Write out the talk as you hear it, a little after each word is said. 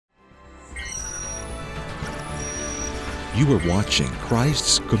You are watching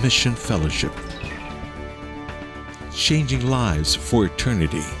Christ's Commission Fellowship, changing lives for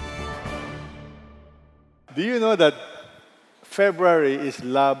eternity. Do you know that February is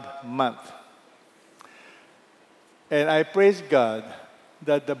Love Month? And I praise God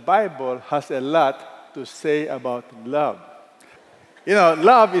that the Bible has a lot to say about love. You know,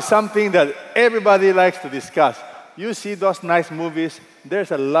 love is something that everybody likes to discuss. You see those nice movies,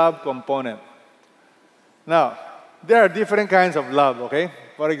 there's a love component. Now, there are different kinds of love, okay?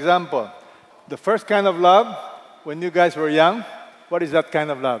 For example, the first kind of love, when you guys were young, what is that kind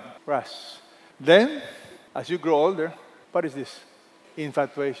of love? Crush. Then, as you grow older, what is this?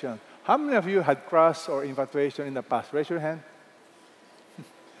 Infatuation. How many of you had crush or infatuation in the past? Raise your hand.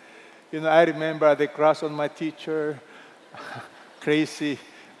 You know, I remember I had a crush on my teacher, crazy,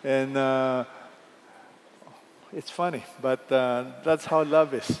 and it's funny, but that's how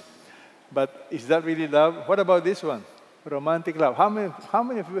love is. But is that really love? What about this one? Romantic love. How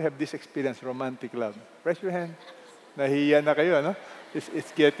many of you have this experience, romantic love? Raise your hand. Nahiya na kayo, ano?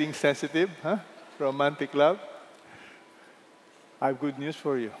 It's getting sensitive, huh? Romantic love. I have good news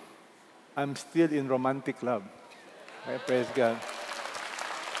for you. I'm still in romantic love. Okay, praise God.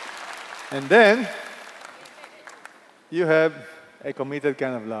 And then, you have a committed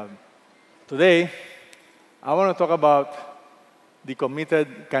kind of love. Today, I want to talk about the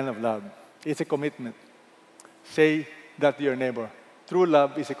committed kind of love. It's a commitment. Say that to your neighbor. True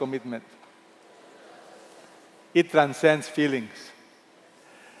love is a commitment. It transcends feelings.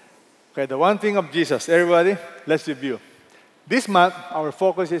 Okay, the one thing of Jesus. Everybody, let's review. This month, our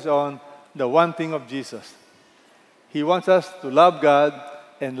focus is on the one thing of Jesus. He wants us to love God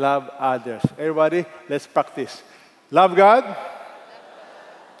and love others. Everybody, let's practice. Love God,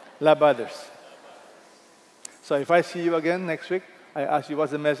 love others. So if I see you again next week, I ask you,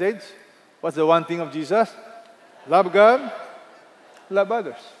 what's the message? What's the one thing of Jesus? Love God, love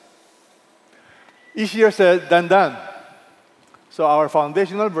others. Easier said than done. So our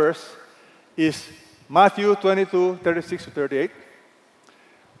foundational verse is Matthew 22:36-38.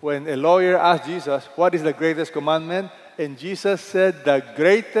 When a lawyer asked Jesus, what is the greatest commandment? And Jesus said, the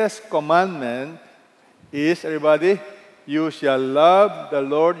greatest commandment is, everybody, you shall love the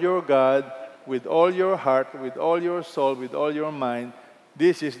Lord your God with all your heart, with all your soul, with all your mind.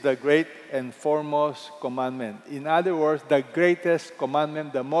 This is the great and foremost commandment. In other words, the greatest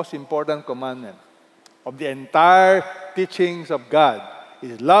commandment, the most important commandment of the entire teachings of God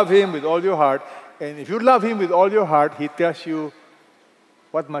is love Him with all your heart. And if you love Him with all your heart, He tells you,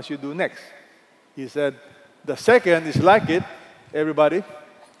 what must you do next? He said, the second is like it, everybody.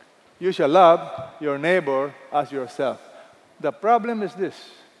 You shall love your neighbor as yourself. The problem is this.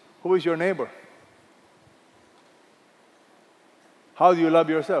 Who is your neighbor? How do you love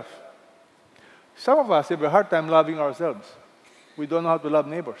yourself? Some of us have a hard time loving ourselves. We don't know how to love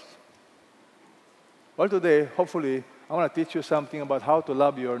neighbors. Well, today, hopefully, I want to teach you something about how to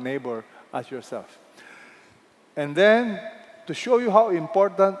love your neighbor as yourself. And then, to show you how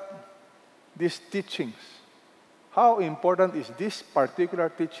important these teachings, how important is this particular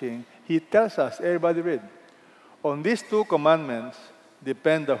teaching, he tells us, everybody read, on these two commandments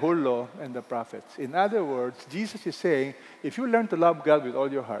depend the whole law and the prophets. In other words, Jesus is saying, if you learn to love God with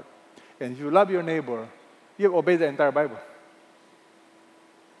all your heart, and if you love your neighbor, you have obeyed the entire Bible.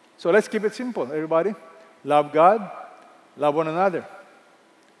 So let's keep it simple, everybody. Love God, love one another.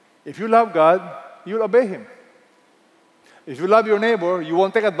 If you love God, you'll obey Him. If you love your neighbor, you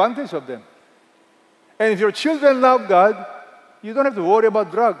won't take advantage of them. And if your children love God, you don't have to worry about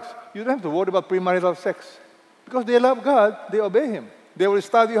drugs. You don't have to worry about premarital sex. Because they love God, they obey Him. They will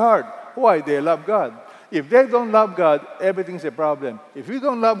study hard. Why? They love God. If they don't love God, everything's a problem. If you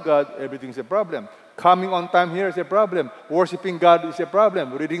don't love God, everything's a problem. Coming on time here is a problem. Worshiping God is a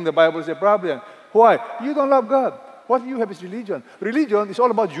problem. Reading the Bible is a problem. Why? You don't love God. What you have is religion. Religion is all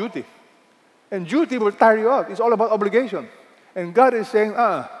about duty. And duty will tire you out. It's all about obligation. And God is saying,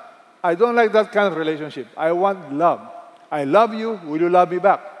 I don't like that kind of relationship. I want love. I love you. Will you love me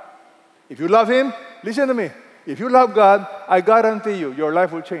back? If you love Him, listen to me. If you love God, I guarantee you, your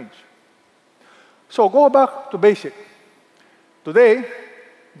life will change. So go back to basic. Today,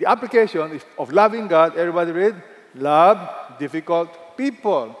 the application of loving God, everybody read, love difficult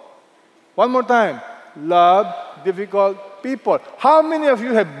people. One more time, love difficult people. How many of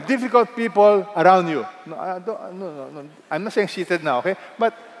you have difficult people around you? No. I'm not saying seated now, okay?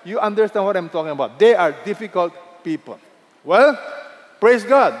 But you understand what I'm talking about. They are difficult people. Well, praise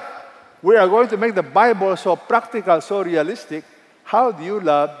God. We are going to make the Bible so practical, so realistic. How do you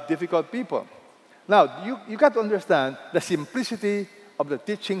love difficult people? Now, you got to understand the simplicity of the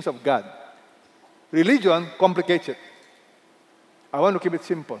teachings of God. Religion complicates it. I want to keep it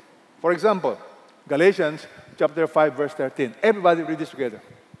simple. For example, Galatians chapter 5, verse 13. Everybody read this together.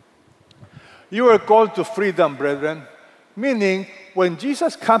 You are called to freedom, brethren, meaning when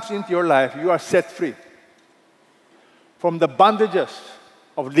Jesus comes into your life, you are set free from the bondages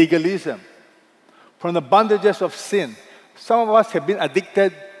of legalism, from the bondages of sin. Some of us have been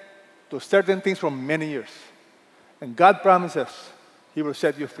addicted to certain things for many years. And God promises He will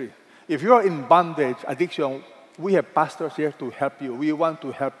set you free. If you are in bondage, addiction, we have pastors here to help you. We want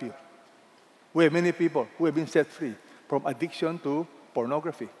to help you. We have many people who have been set free from addiction to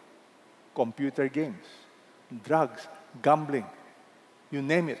pornography, computer games, drugs, gambling, you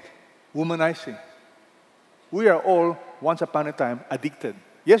name it, womanizing. We are all, once upon a time, addicted.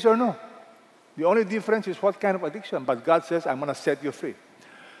 Yes or no? The only difference is what kind of addiction. But God says, I'm going to set you free.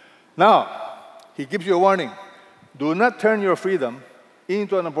 Now, He gives you a warning. Do not turn your freedom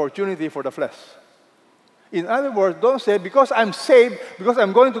into an opportunity for the flesh. In other words, don't say, because I'm saved, because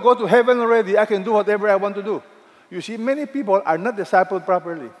I'm going to go to heaven already, I can do whatever I want to do. You see, many people are not discipled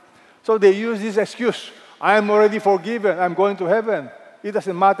properly. So they use this excuse. I am already forgiven. I'm going to heaven. It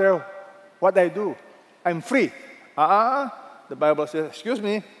doesn't matter what I do. I'm free. The Bible says, excuse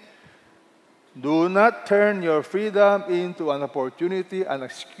me, do not turn your freedom into an opportunity, an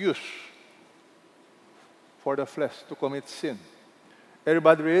excuse for the flesh to commit sin.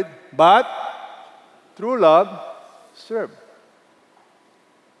 Everybody read, but through love, serve.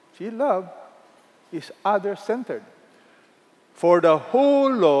 See, love is other-centered. For the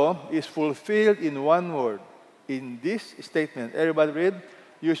whole law is fulfilled in one word. In this statement, everybody read,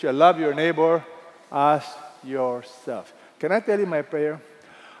 you shall love your neighbor as yourself. Can I tell you my prayer?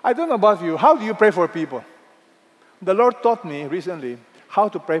 I don't know about you. How do you pray for people? The Lord taught me recently how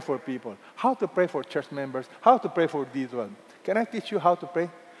to pray for people, how to pray for church members, how to pray for these ones. Can I teach you how to pray?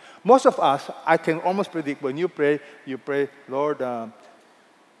 Most of us, I can almost predict when you pray, Lord,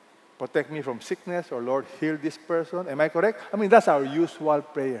 protect me from sickness, or Lord, heal this person. Am I correct? I mean, that's our usual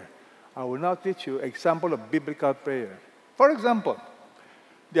prayer. I will now teach you an example of biblical prayer. For example,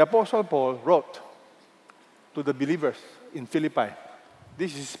 the Apostle Paul wrote to the believers in Philippi.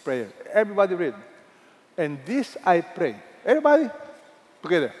 This is his prayer. Everybody read. And this I pray. Everybody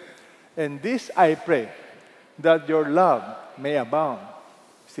together. And this I pray, that your love may abound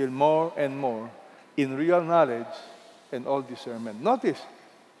still more and more in real knowledge and all discernment. Notice,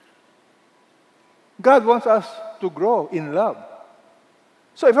 God wants us to grow in love.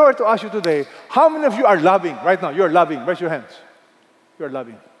 So if I were to ask you today, how many of you are loving right now? You're loving. Raise your hands. You're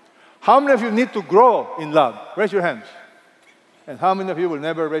loving. How many of you need to grow in love? Raise your hands. And how many of you will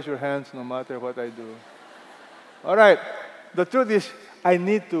never raise your hands no matter what I do? All right. The truth is, I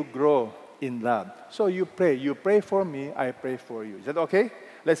need to grow in love. So you pray. You pray for me, I pray for you. Is that okay?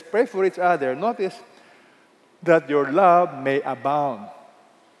 Let's pray for each other. Notice that your love may abound.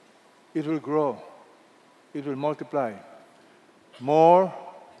 It will grow. It will multiply. More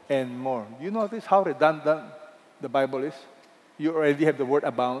and more. You notice how redundant the Bible is? You already have the word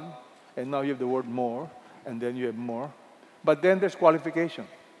abound, and now you have the word more, and then you have more. But then there's qualification.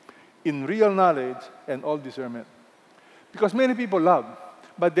 In real knowledge and all discernment. Because many people love,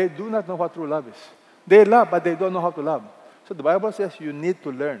 but they do not know what true love is. They love, but they don't know how to love. So the Bible says you need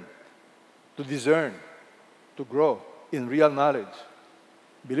to learn, to discern, to grow in real knowledge.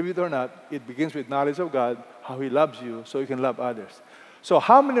 Believe it or not, it begins with knowledge of God, how He loves you, so you can love others. So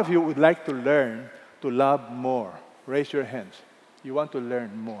how many of you would like to learn to love more? Raise your hands. You want to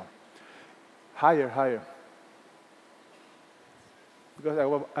learn more. Higher, higher.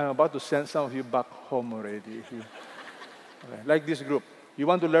 Because I'm about to send some of you back home already. Okay. Like this group. You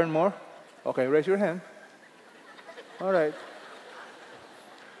want to learn more? Okay, raise your hand. All right.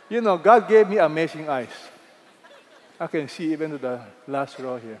 You know, God gave me amazing eyes. I can see even to the last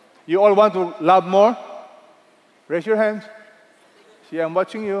row here. You all want to love more? Raise your hands. See, I'm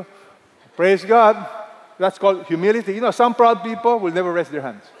watching you. Praise God. That's called humility. You know, some proud people will never raise their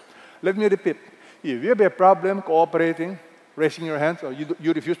hands. Let me repeat. If you have a problem cooperating, raising your hands, or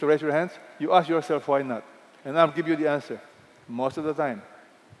you refuse to raise your hands, you ask yourself, why not? And I'll give you the answer. Most of the time,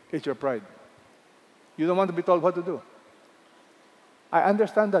 it's your pride. You don't want to be told what to do. I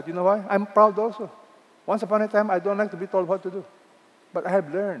understand that. You know why? I'm proud also. Once upon a time, I don't like to be told what to do. But I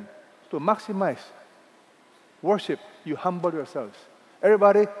have learned to maximize worship. You humble yourselves.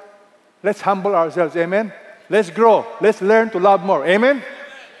 Everybody, let's humble ourselves. Amen? Let's grow. Let's learn to love more. Amen?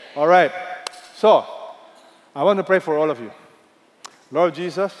 All right. So, I want to pray for all of you. Lord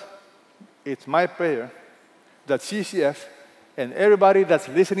Jesus, it's my prayer that CCF and everybody that's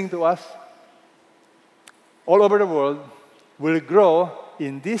listening to us all over the world will grow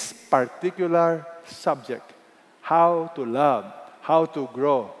in this particular subject, how to love how to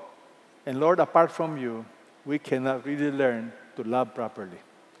grow. And Lord, apart from you, we cannot really learn to love properly.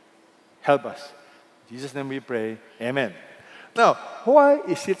 Help us. In Jesus' name we pray. Amen. Now, why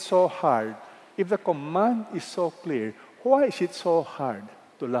is it so hard? If the command is so clear, why is it so hard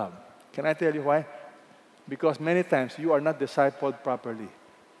to love? Can I tell you why? Because many times you are not discipled properly.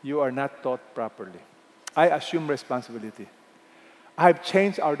 You are not taught properly. I assume responsibility. I have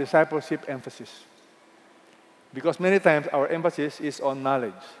changed our discipleship emphasis. Because many times our emphasis is on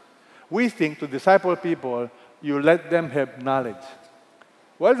knowledge. We think to disciple people, you let them have knowledge.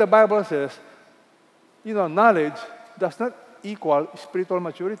 Well, the Bible says, knowledge does not equal spiritual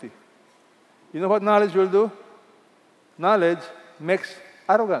maturity. You know what knowledge will do? Knowledge makes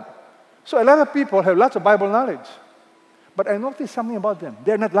arrogant. So a lot of people have lots of Bible knowledge. But I noticed something about them.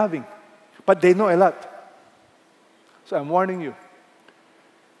 They're not loving, but they know a lot. So I'm warning you.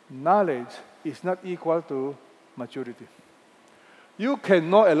 Knowledge is not equal to maturity. You can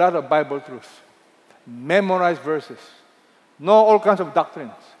know a lot of Bible truths, memorize verses, know all kinds of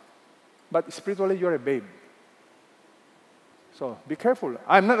doctrines, but spiritually you're a babe. So be careful.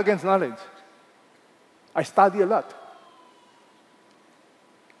 I'm not against knowledge. I study a lot.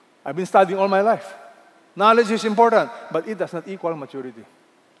 I've been studying all my life. Knowledge is important, but it does not equal maturity.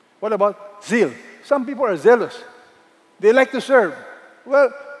 What about zeal? Some people are zealous. They like to serve.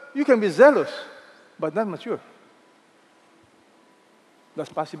 Well, you can be zealous, but not mature.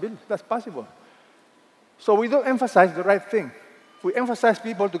 That's possible. That's possible. So we don't emphasize the right thing. We emphasize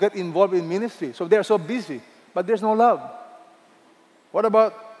people to get involved in ministry, so they're so busy, but there's no love. What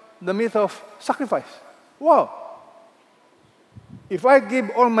about the myth of sacrifice? Wow. If I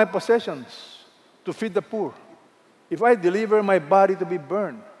give all my possessions to feed the poor, if I deliver my body to be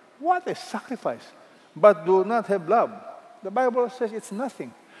burned, what a sacrifice. But do not have love. The Bible says it's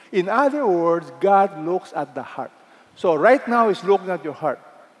nothing. In other words, God looks at the heart. So right now, He's looking at your heart.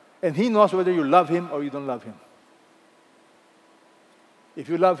 And He knows whether you love Him or you don't love Him. If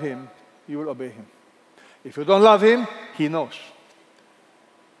you love Him, you will obey Him. If you don't love Him, He knows.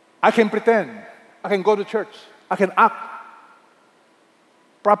 I can pretend. I can go to church. I can act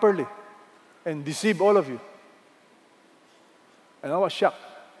properly and deceive all of you. And I was shocked.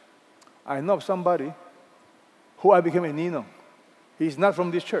 I know of somebody who I became a ninong. He's not from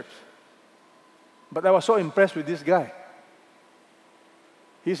this church. But I was so impressed with this guy.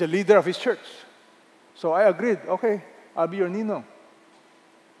 He's a leader of his church. So I agreed, okay, I'll be your ninong.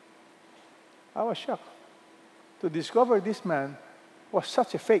 I was shocked to discover this man was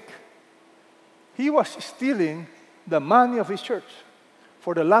such a fake. He was stealing the money of his church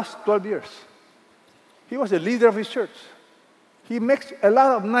for the last 12 years. He was a leader of his church. He makes a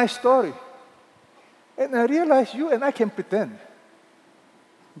lot of nice story. And I realized you and I can pretend,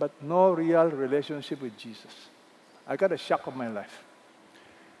 but no real relationship with Jesus. I got a shock of my life.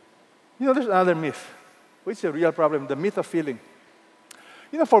 There's another myth, which is a real problem, the myth of feeling.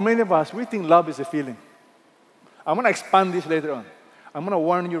 For many of us, we think love is a feeling. I'm going to expand this later on. I'm going to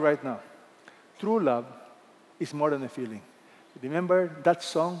warn you right now. True love is more than a feeling. Remember that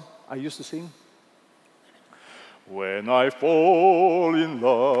song I used to sing? When I fall in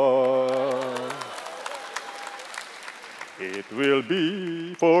love, it will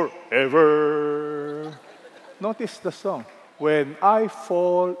be forever. Notice the song. When I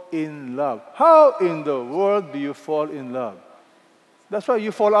fall in love. How in the world do you fall in love? That's why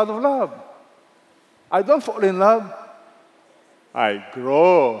you fall out of love. I don't fall in love. I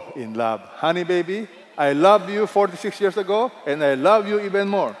grow in love. Honey, baby, I loved you 46 years ago, and I love you even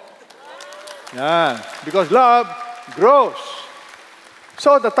more. Yeah, because love grows.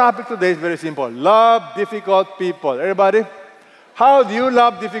 So the topic today is very simple. Love difficult people. Everybody, how do you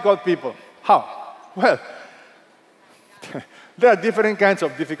love difficult people? How? Well, there are different kinds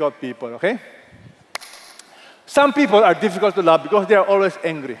of difficult people, okay? Some people are difficult to love because they are always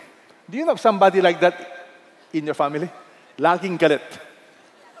angry. Do you know somebody like that in your family? Laging galit.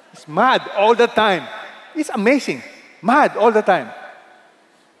 It's mad all the time. It's amazing. Mad all the time.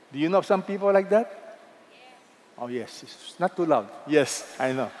 Do you know some people like that? Oh, yes. It's not too loud. Yes,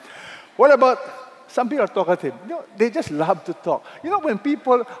 I know. What about some people are talkative? They just love to talk. When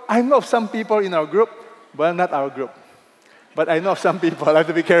people, I know of some people in our group, well, not our group, but I know of some people, I have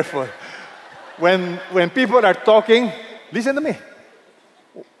to be careful. When people are talking, listen to me.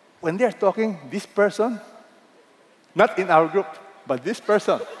 When they're talking, this person, not in our group, but this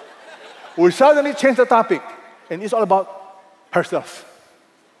person, will suddenly change the topic, and it's all about herself.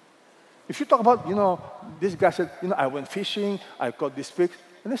 If you talk about, this guy said, I went fishing, I caught this fish,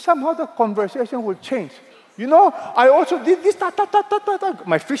 and then somehow the conversation will change. I also did this,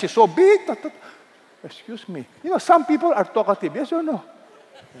 my fish is so big. Excuse me. You know, some people are talkative, yes or no?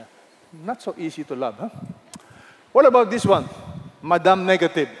 Yeah. Not so easy to love, huh? What about this one? Madam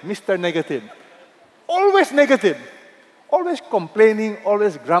Negative, Mr. Negative. Always negative. Always complaining,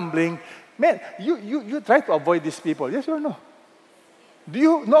 always grumbling. Man, you try to avoid these people, yes or no? Do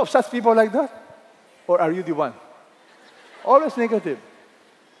you know of such people like that? Or are you the one? Always negative.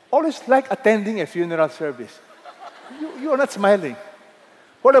 Always like attending a funeral service. You are not smiling.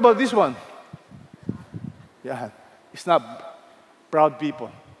 What about this one? Yeah, it's not proud people.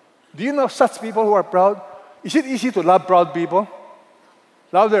 Do you know such people who are proud? Is it easy to love proud people?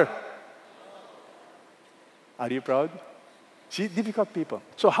 Louder. Are you proud? See, difficult people.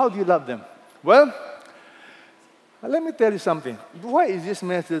 So how do you love them? Well, let me tell you something. Why is this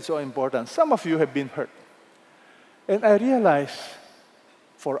message so important? Some of you have been hurt. And I realize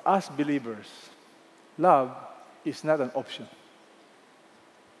for us believers, love is not an option.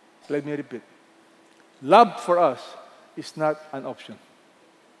 Let me repeat. Love for us is not an option.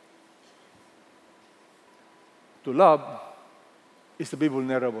 To love is to be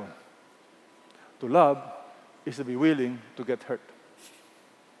vulnerable. To love is to be willing to get hurt.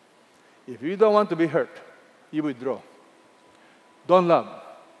 If you don't want to be hurt, you withdraw. Don't love.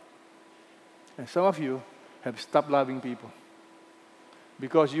 And some of you have stopped loving people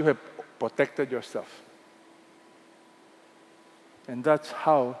because you have protected yourself. And that's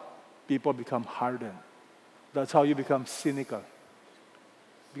how people become hardened. That's how you become cynical.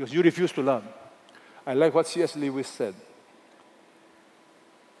 Because you refuse to love. I like what C.S. Lewis said.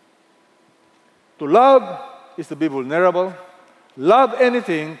 To love is to be vulnerable. Love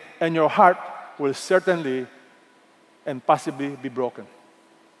anything, and your heart will certainly and possibly be broken.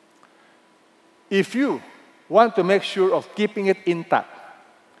 If you want to make sure of keeping it intact,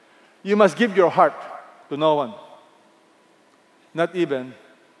 you must give your heart to no one, not even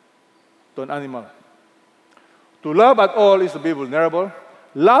to an animal. To love at all is to be vulnerable.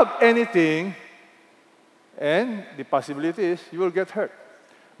 Love anything, and the possibility is you will get hurt.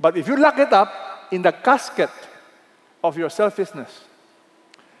 But if you lock it up in the casket of your selfishness,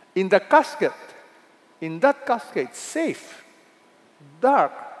 in that casket, safe,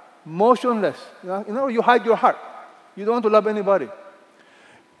 dark, motionless, you hide your heart. You don't want to love anybody.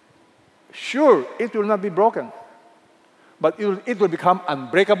 Sure, it will not be broken, but it will become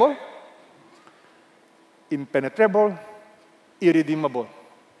unbreakable, impenetrable, irredeemable.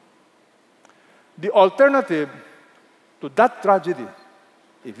 The alternative to that tragedy,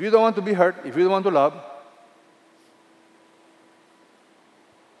 if you don't want to be hurt, if you don't want to love,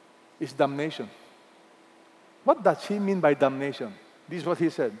 is damnation. What does he mean by damnation? This is what he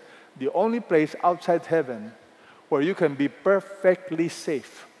said. The only place outside heaven where you can be perfectly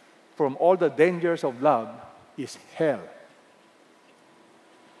safe from all the dangers of love is hell.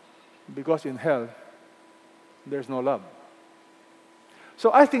 Because in hell, there's no love.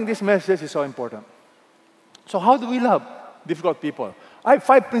 So I think this message is so important. So how do we love difficult people? I have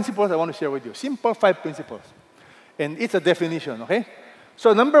 5 principles I want to share with you. Simple 5 principles. And it's a definition, okay?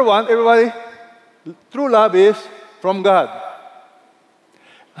 So number 1, everybody, true love is from God.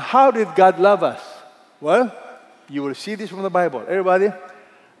 How did God love us? Well, you will see this from the Bible. Everybody,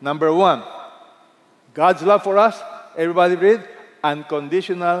 number 1, God's love for us, everybody read,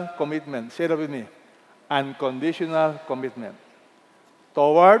 unconditional commitment. Say that with me. Unconditional commitment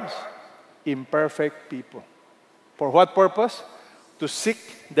towards imperfect people. For what purpose? To seek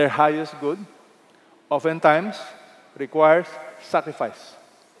their highest good. Oftentimes requires sacrifice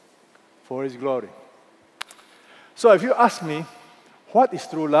for His glory. So if you ask me, what is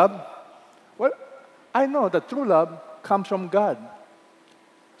true love? Well, I know that true love comes from God.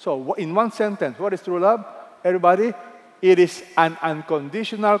 So in one sentence, what is true love? Everybody, it is an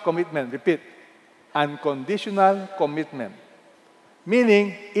unconditional commitment. Repeat, unconditional commitment.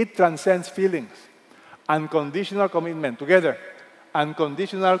 Meaning, it transcends feelings. Unconditional commitment. Together,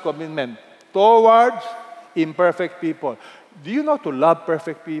 unconditional commitment towards imperfect people. Do you know to love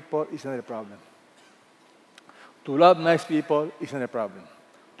perfect people is not a problem? To love nice people is not a problem.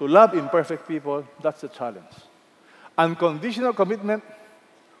 To love imperfect people, that's a challenge. Unconditional commitment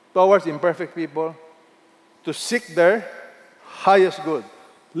towards imperfect people to seek their highest good.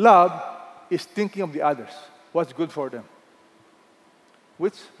 Love is thinking of the others, what's good for them,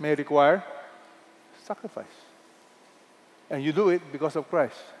 which may require sacrifice. And you do it because of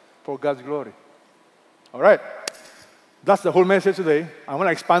Christ, for God's glory. All right. That's the whole message today. I want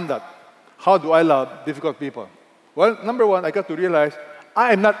to expand that. How do I love difficult people? Well, number 1, I got to realize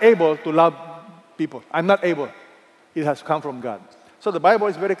I am not able to love people. I'm not able. It has come from God. So the Bible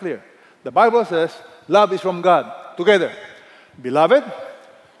is very clear. The Bible says love is from God. Together. Beloved,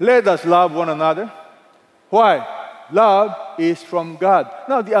 let us love one another, Why? Love is from God.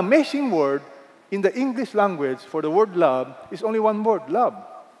 Now, the amazing word in the English language for the word love is only one word, love.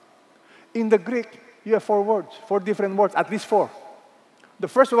 In the Greek, you have 4 words, 4 different words, at least 4. The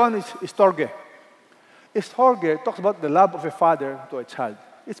first one is storge. Storge talks about the love of a father to a child.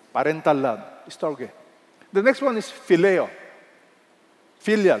 It's parental love, storge. The next one is phileo,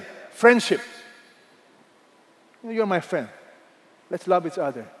 filial, friendship. You're my friend. Let's love each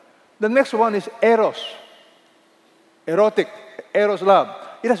other. The next one is eros, erotic, eros love.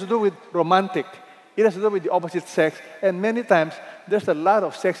 It has to do with romantic. It has to do with the opposite sex. And many times, there's a lot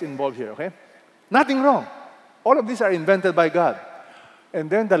of sex involved here, okay? Nothing wrong. All of these are invented by God. And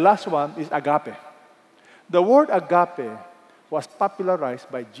then the last one is agape. The word agape was popularized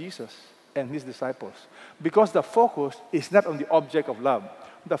by Jesus and his disciples because the focus is not on the object of love.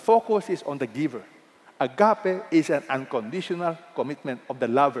 The focus is on the giver. Agape is an unconditional commitment of the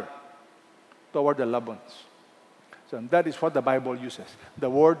lover toward the loved ones. So that is what the Bible uses. The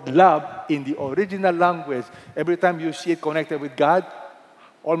word love in the original language, every time you see it connected with God,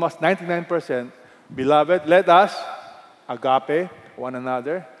 almost 99%, beloved, let us agape one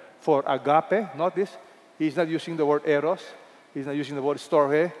another. For agape, notice, he's not using the word eros. He's not using the word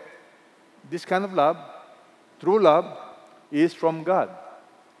storge. This kind of love, true love, is from God.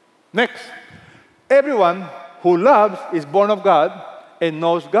 Next, everyone who loves is born of God and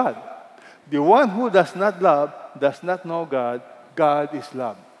knows God. The one who does not love does not know God. God is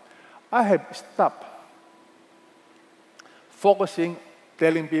love. I have stopped focusing,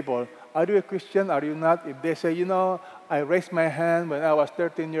 telling people, are you a Christian? Are you not? If they say, I raised my hand when I was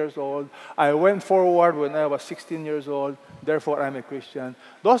 13 years old. I went forward when I was 16 years old. Therefore, I'm a Christian.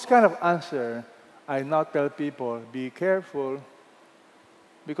 Those kind of answer, I now tell people, be careful.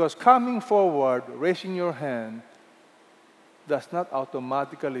 Because coming forward, raising your hand, does not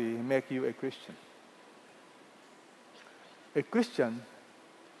automatically make you a Christian. A Christian,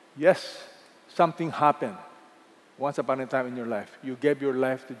 yes, something happened once upon a time in your life. You gave your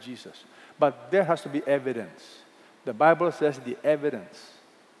life to Jesus. But there has to be evidence. The Bible says the evidence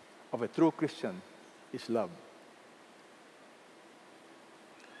of a true Christian is love.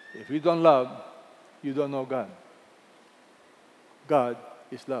 If you don't love, you don't know God. God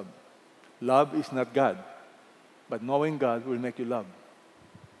is love. Love is not God, but knowing God will make you love.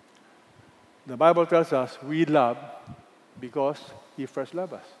 The Bible tells us we love because He first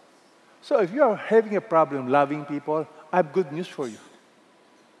loved us. So if you are having a problem loving people, I have good news for you.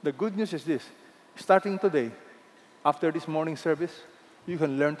 The good news is this. Starting today, after this morning service, you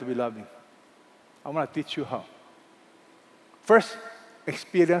can learn to be loving. I want to teach you how. First,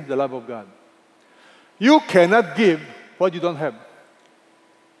 experience the love of God. You cannot give what you don't have.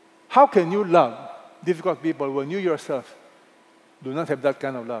 How can you love difficult people when you yourself do not have that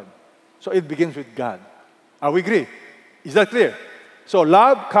kind of love? So it begins with God. Are we agree? Is that clear? So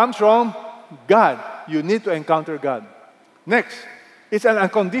love comes from God. You need to encounter God. Next, it's an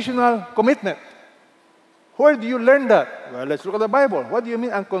unconditional commitment. Where do you learn that? Well, let's look at the Bible. What do you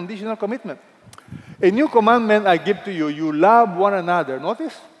mean unconditional commitment? A new commandment I give to you, you love one another.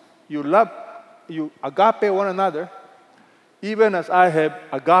 Notice, you agape one another, even as I have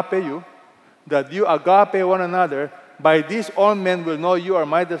agape you, that you agape one another. By this all men will know you are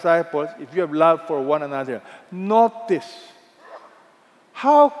my disciples if you have love for one another. Notice,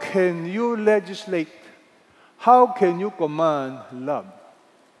 how can you legislate? How can you command love?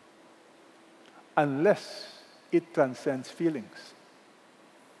 Unless it transcends feelings.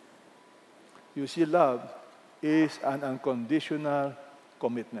 You see, love is an unconditional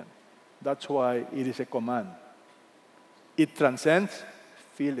commitment. That's why it is a command. It transcends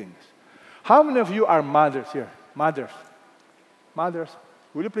feelings. How many of you are mothers here? Mothers. Mothers,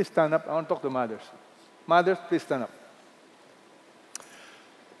 will you please stand up? I want to talk to mothers. Mothers, please stand up.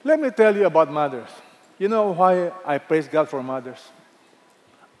 Let me tell you about mothers. You know why I praise God for mothers?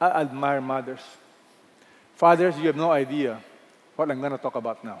 I admire mothers. Fathers, you have no idea what I'm going to talk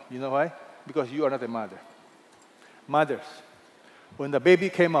about now. You know why? Because you are not a mother. Mothers, when the baby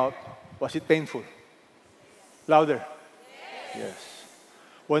came out, was it painful? Louder. Yes.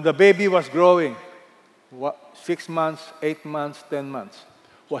 When the baby was growing, 6 months, 8 months, 10 months,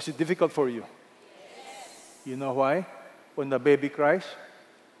 was it difficult for you? You know why? When the baby cries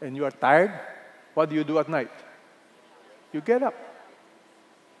and you are tired, what do you do at night? You get up.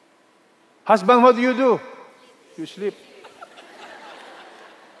 Husband, what do? You sleep.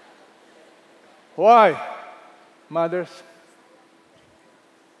 Why? Mothers,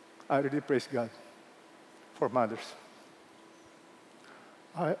 I really praise God for mothers.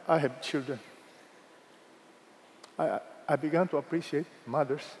 I have children. I began to appreciate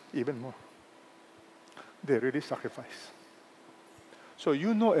mothers even more. they really sacrifice. So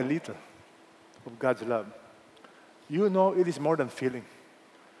you know a little of God's love. You know it is more than feeling.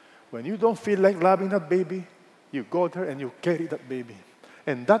 When you don't feel like loving that baby, you go there and you carry that baby.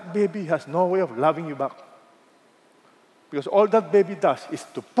 And that baby has no way of loving you back. Because all that baby does is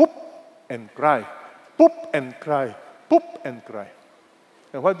to poop and cry. Poop and cry. Poop and cry.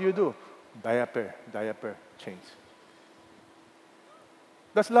 And what do? Diaper, change.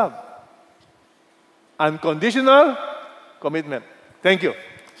 That's love. Unconditional commitment. Thank you.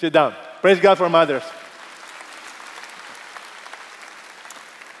 Sit down. Praise God for mothers.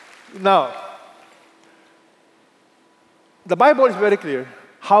 Now, the Bible is very clear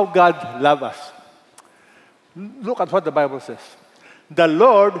how God loves us. Look at what the Bible says. The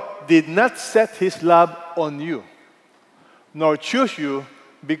Lord did not set His love on you, nor choose you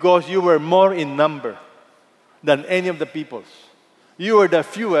because you were more in number than any of the peoples. You were the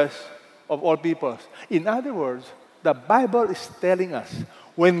fewest of all peoples. In other words, the Bible is telling us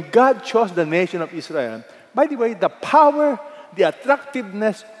when God chose the nation of Israel, by the way, the power, the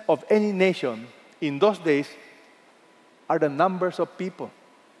attractiveness of any nation in those days are the numbers of people.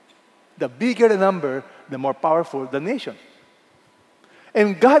 The bigger the number, the more powerful the nation.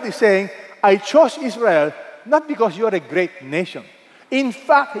 And God is saying, I chose Israel not because you are a great nation. In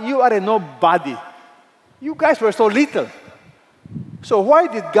fact, you are a nobody. You guys were so little. So why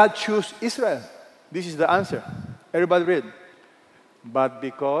did God choose Israel? This is the answer. Everybody read. But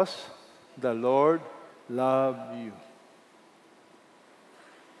because the Lord loved you.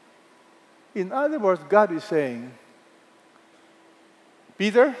 In other words, God is saying,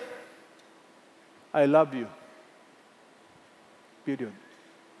 Peter, I love you. Period.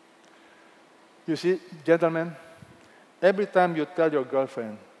 You see, gentlemen, every time you tell your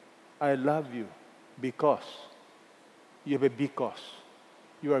girlfriend, I love you because, you have a because,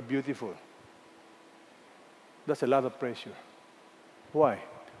 you are beautiful. That's a lot of pressure. Why?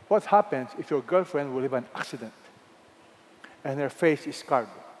 What happens if your girlfriend will have an accident and her face is scarred?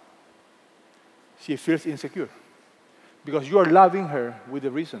 She feels insecure because you are loving her with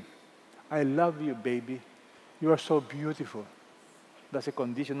a reason. I love you, baby. You are so beautiful. That's a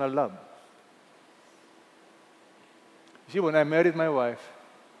conditional love. You see, when I married my wife,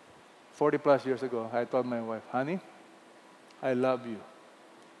 40 plus years ago, I told my wife, honey, I love you,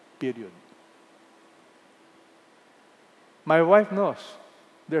 period. My wife knows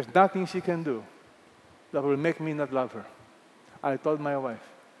there's nothing she can do that will make me not love her. I told my wife,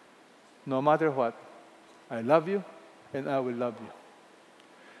 no matter what, I love you and I will love you.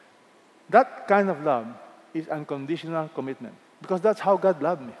 That kind of love is unconditional commitment because that's how God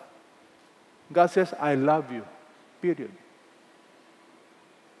loved me. God says, I love you, period.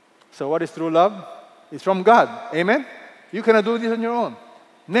 So what is true love? It's from God. Amen? You cannot do this on your own.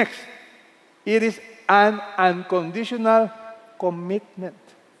 Next, it is an unconditional commitment.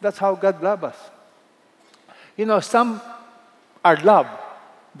 That's how God loves us. You know, some are loved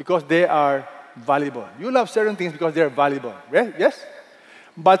because they are valuable. You love certain things because they are valuable. Yes?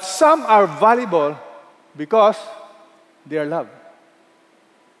 But some are valuable because they are loved.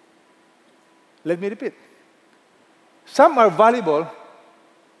 Let me repeat. Some are valuable,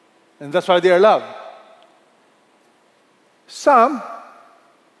 and that's why they are loved. Some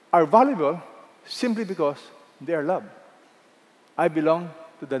are valuable simply because they are loved. I belong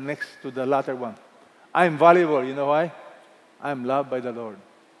to the latter one. I am valuable. You know why? I am loved by the Lord.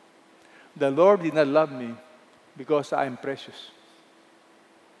 The Lord did not love me because I am precious.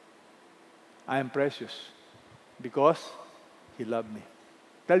 I am precious because He loved me.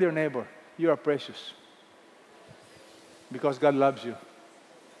 Tell your neighbor, you are precious because God loves you.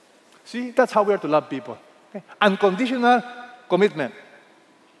 See, that's how we are to love people. Okay? Unconditional commitment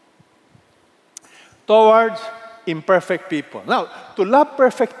towards imperfect people. Now, to love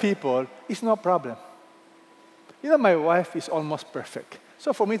perfect people is no problem. You know, my wife is almost perfect.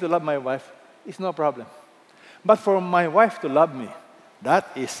 So for me to love my wife is no problem. But for my wife to love me, that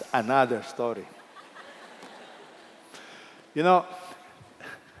is another story. You know,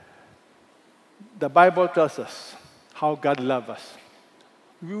 the Bible tells us how God loves us.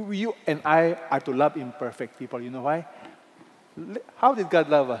 You and I are to love imperfect people. You know why? How did God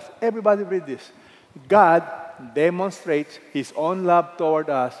love us? Everybody read this. God demonstrates His own love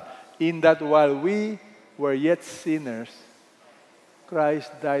toward us in that while we were yet sinners,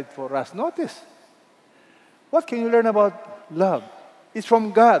 Christ died for us. Notice, what can you learn about love? It's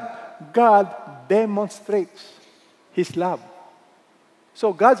from God. God demonstrates His love.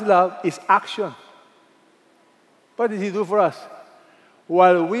 So God's love is action. What did He do for us?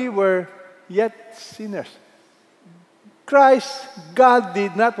 While we were yet sinners, God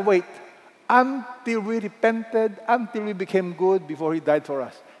did not wait until we repented, until we became good before He died for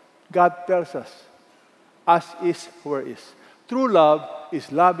us. God tells us, as is where is. True love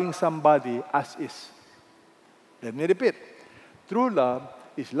is loving somebody as is. Let me repeat. True love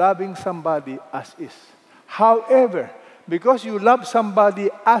is loving somebody as is. However, because you love somebody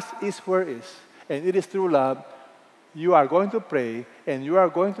as is where is, and it is true love, you are going to pray and you are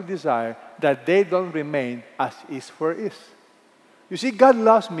going to desire that they don't remain as is where is. You see, God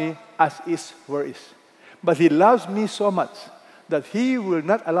loves me as is where is. But He loves me so much that He will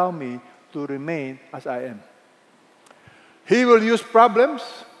not allow me to remain as I am. He will use problems.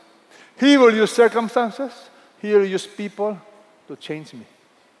 He will use circumstances. He will use people to change me.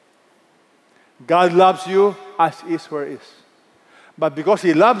 God loves you as is where is. But because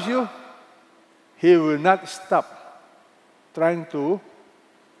He loves you, He will not stop trying to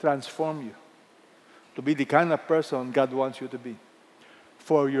transform you to be the kind of person God wants you to be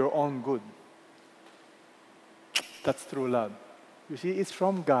for your own good. That's true love. You see, it's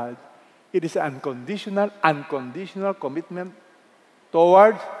from God. It is unconditional commitment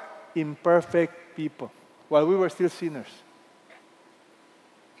towards imperfect people while we were still sinners.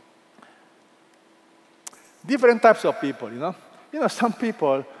 Different types of people, you know. You know, some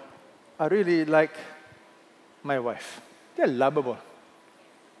people are really like my wife. They're lovable.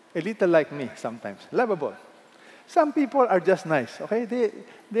 A little like me sometimes. Lovable. Some people are just nice, okay?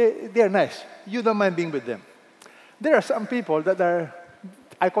 They are nice. You don't mind being with them. There are some people that are,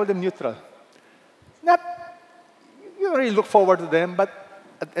 I call them neutral. Not, you don't really look forward to them, but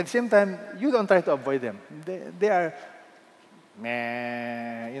at the same time, you don't try to avoid them. They are,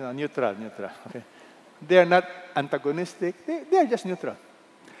 meh, you know, neutral, okay? They are not antagonistic. They are just neutral.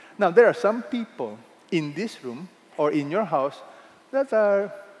 Now, there are some people in this room or in your house that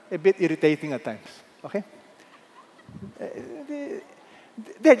are a bit irritating at times, okay?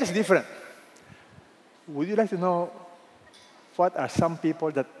 They're just different. Would you like to know what are some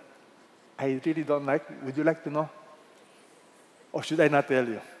people that I really don't like? Would you like to know? Or should I not tell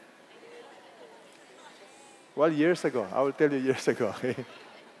you? Well, years ago, I will tell you years ago, okay?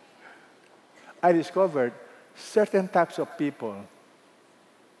 I discovered certain types of people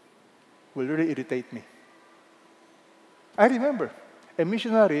will really irritate me. I remember a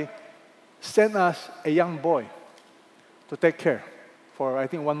missionary sent us a young boy to take care for, I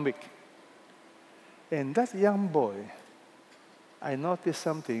think, 1 week. And that young boy, I noticed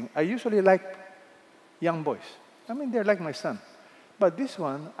something. I usually like young boys. I mean, they're like my son. But this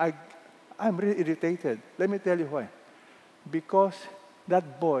one, I'm really irritated. Let me tell you why. Because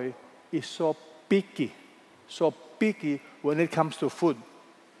that boy is so picky when it comes to food.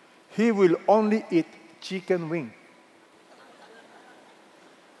 He will only eat chicken wing.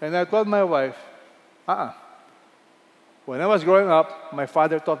 And I told my wife, when I was growing up, my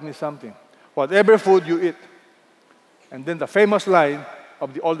father taught me something. Whatever food you eat. And then the famous line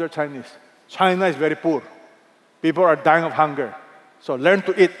of the older Chinese, China is very poor. People are dying of hunger. So learn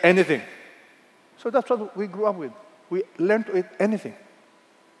to eat anything. So that's what we grew up with. We learned to eat anything.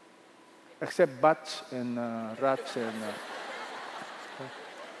 Except bats and rats and...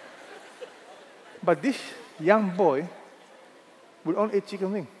 But this young boy will only eat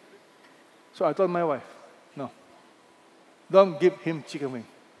chicken wing. So I told my wife, no, don't give him chicken wing.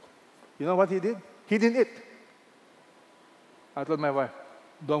 You know what he did? He didn't eat. I told my wife,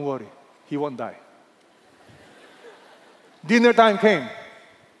 don't worry, he won't die. Dinner time came.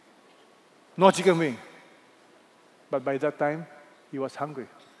 No chicken wing. But by that time, he was hungry.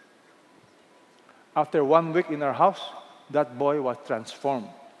 After 1 week in our house, that boy was transformed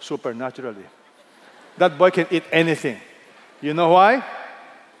supernaturally. That boy can eat anything. You know why?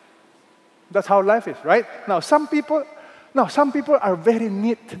 That's how life is, right? Now, some people are very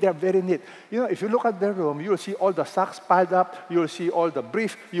neat. They are very neat. You know, if you look at their room, you will see all the socks piled up. You will see all the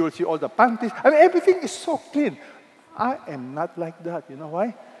briefs. You will see all the panties. I mean, everything is so clean. I am not like that. You know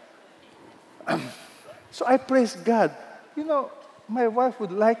why? So I praise God. You know, my wife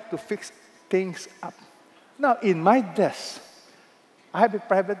would like to fix things up. Now, in my desk, I have a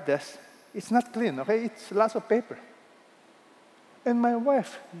private desk. It's not clean, okay? It's lots of paper. And my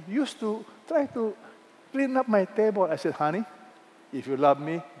wife used to try to clean up my table. I said, honey, if you love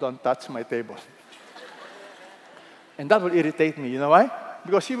me, don't touch my table. And that will irritate me. You know why?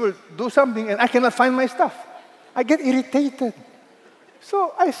 Because she will do something and I cannot find my stuff. I get irritated.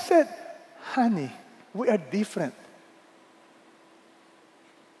 So I said, honey, we are different.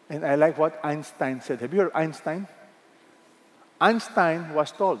 And I like what Einstein said. Have you heard Einstein? Einstein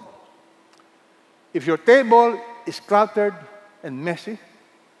was told, if your table is cluttered and messy,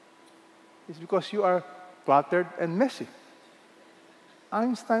 it's because you are cluttered and messy.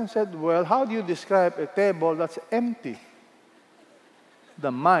 Einstein said, well, how do you describe a table that's empty?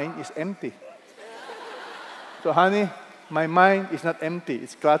 The mind is empty. So, honey, my mind is not empty.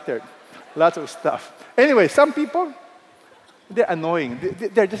 It's cluttered. Lots of stuff. Anyway, some people, they're annoying.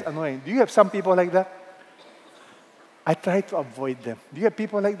 They're just annoying. Do you have some people like that? I try to avoid them. Do you have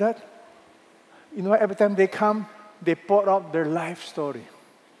people like that? You know, every time they come, they pour out their life story.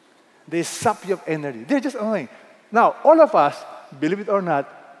 They sap you of energy. They're just annoying. Now, all of us, believe it or not,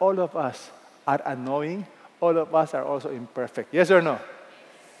 all of us are annoying. All of us are also imperfect. Yes or no?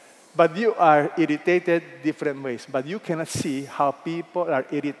 But you are irritated different ways. But you cannot see how people are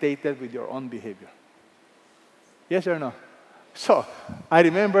irritated with your own behavior. Yes or no? So, I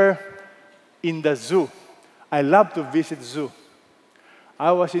remember in the zoo, I love to visit zoo.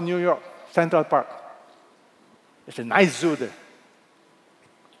 I was in New York, Central Park. It's a nice zoo there.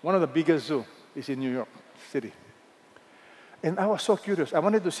 One of the biggest zoos is in New York City. And I was so curious. I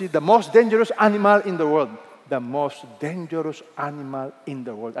wanted to see the most dangerous animal in the world. The most dangerous animal in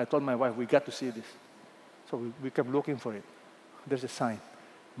the world. I told my wife, we got to see this. So we kept looking for it. There's a sign.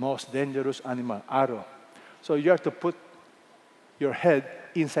 Most dangerous animal, arrow. So you have to put your head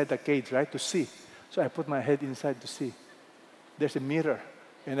inside the cage, right, to see. So I put my head inside to see. There's a mirror.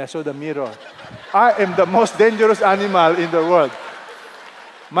 And I saw the mirror. I am the most dangerous animal in the world.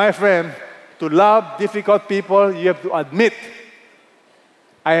 My friend, to love difficult people, you have to admit.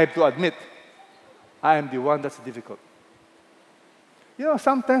 I have to admit, I am the one that's difficult. You know,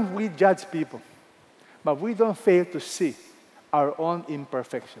 sometimes we judge people, but we don't fail to see our own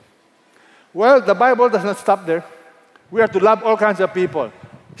imperfection. Well, the Bible does not stop there. We are to love all kinds of people,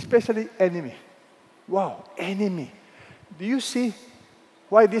 especially enemy. Wow, enemy. Do you see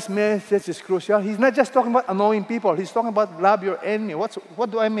why this message is crucial? He's not just talking about annoying people. He's talking about love your enemy.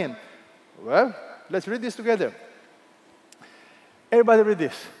 What do I mean? Well, let's read this together. Everybody read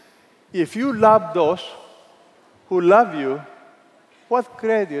this. If you love those who love you, what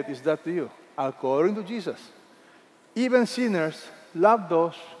credit is that to you? According to Jesus. Even sinners love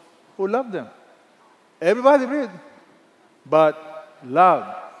those who love them. Everybody read. But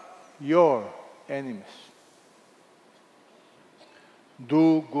love your enemies.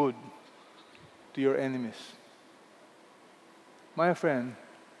 Do good to your enemies. My friend,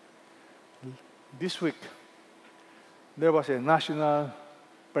 this week, there was a national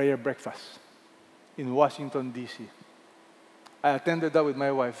prayer breakfast in Washington, D.C. I attended that with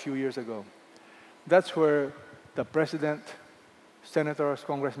my wife a few years ago. That's where the president, senators,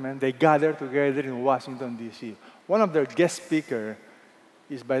 congressmen, they gather together in Washington, D.C. One of their guest speakers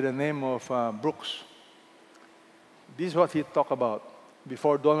is by the name of Brooks. This is what he talked about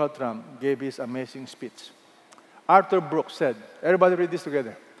before Donald Trump gave his amazing speech. Arthur Brooks said, everybody read this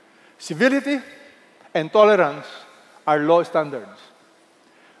together. Civility and tolerance are low standards.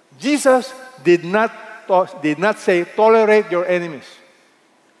 Jesus did not say tolerate your enemies.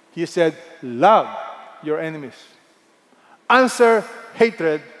 He said love your enemies. Answer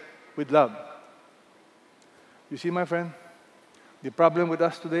hatred with love. You see, my friend, the problem with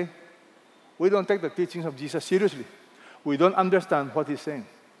us today, we don't take the teachings of Jesus seriously. We don't understand what he's saying.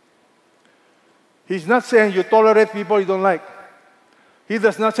 He's not saying you tolerate people you don't like. He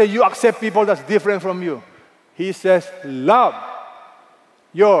does not say you accept people that's different from you. He says love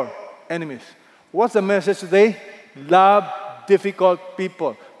your enemies. What's the message today? Love difficult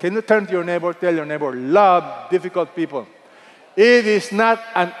people. Can you turn to your neighbor, tell your neighbor, love difficult people. It is not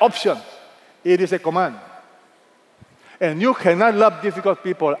an option. It is a command. And you cannot love difficult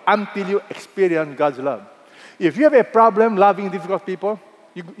people until you experience God's love. If you have a problem loving difficult people,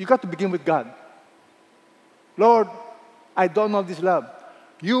 you got to begin with God. Lord, I don't know this love.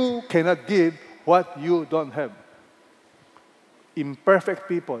 You cannot give what you don't have. Imperfect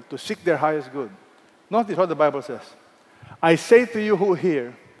people to seek their highest good. Notice what the Bible says. I say to you who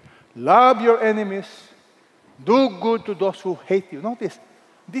hear, love your enemies, do good to those who hate you. Notice,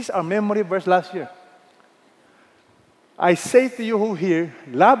 these are memory verse last year. I say to you who hear,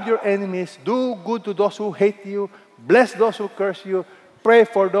 love your enemies, do good to those who hate you, bless those who curse you, pray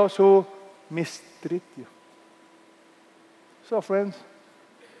for those who mistreat you. So friends,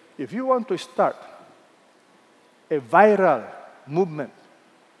 if you want to start a viral movement,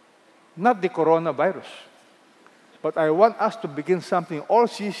 not the coronavirus, but I want us to begin something, all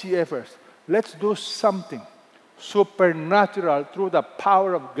CCFers, let's do something supernatural through the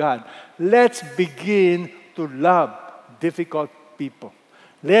power of God. Let's begin to love difficult people.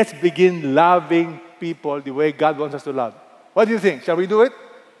 Let's begin loving people the way God wants us to love. What do you think? Shall we do it?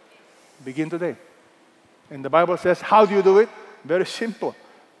 Begin today. And the Bible says, how do you do it? Very simple.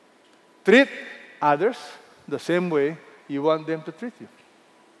 Treat others the same way you want them to treat you.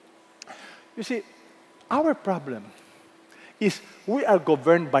 You see, our problem is we are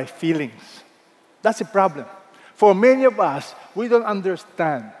governed by feelings. That's the problem. For many of us, we don't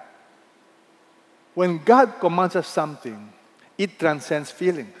understand. When God commands us something, it transcends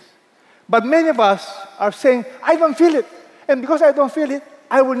feelings. But many of us are saying, I don't feel it. And because I don't feel it,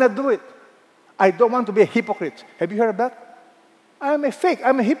 I will not do it. I don't want to be a hypocrite. Have you heard of that? I'm a fake.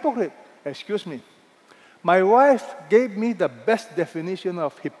 I'm a hypocrite. Excuse me. My wife gave me the best definition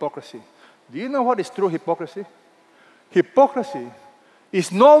of hypocrisy. Do you know what is true hypocrisy? Hypocrisy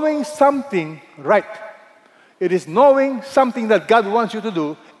is knowing something right. It is knowing something that God wants you to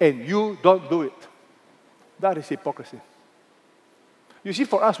do and you don't do it. That is hypocrisy. You see,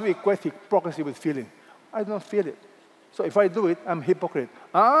 for us, we equate hypocrisy with feeling. I don't feel it. So if I do it, I'm a hypocrite.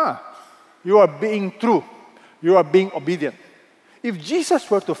 You are being true. You are being obedient. If Jesus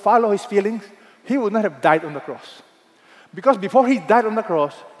were to follow his feelings, he would not have died on the cross. Because before he died on the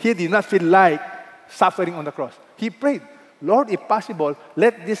cross, he did not feel like suffering on the cross. He prayed, Lord, if possible,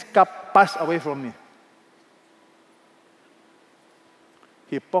 let this cup pass away from me.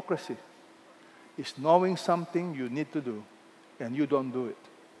 Hypocrisy is knowing something you need to do and you don't do it.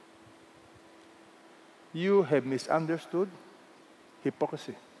 You have misunderstood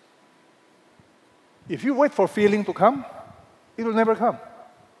hypocrisy. If you wait for feeling to come, it will never come.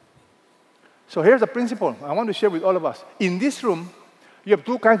 So here's the principle I want to share with all of us. In this room, you have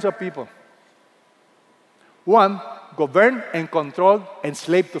two kinds of people. One, governed and controlled,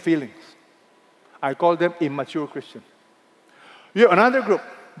 enslaved to feelings. I call them immature Christians. You have another group.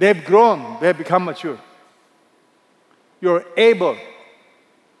 They've grown. They've become mature. You're able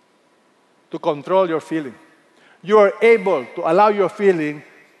to control your feeling. You are able to allow your feeling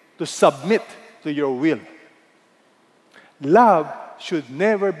to submit to your will. Love should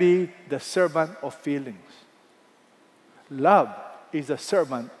never be the servant of feelings. Love is the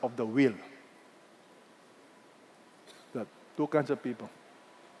servant of the will. The two kinds of people.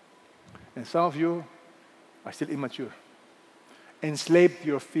 And some of you are still immature. Enslaved to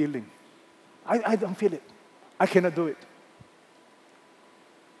your feeling. I don't feel it. I cannot do it.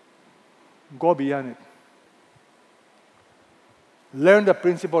 Go beyond it. Learn the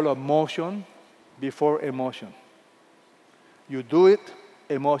principle of motion before emotion. You do it,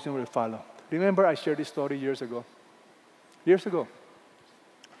 emotion will follow. Remember, I shared this story years ago. Years ago.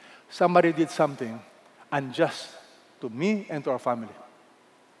 Somebody did something unjust to me and to our family.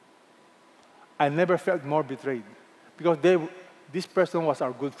 I never felt more betrayed because this person was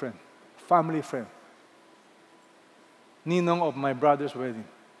our good friend, family friend. Ninong of my brother's wedding.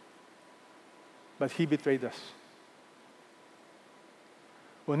 But he betrayed us.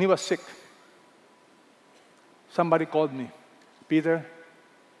 When he was sick, somebody called me. Peter,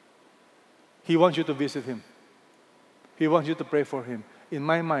 he wants you to visit him. He wants you to pray for him. In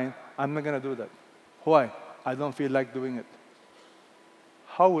my mind, I'm not going to do that. Why? I don't feel like doing it.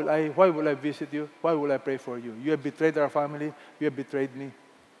 Why will I visit you? Why will I pray for you? You have betrayed our family. You have betrayed me.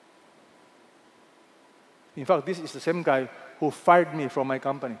 In fact, this is the same guy who fired me from my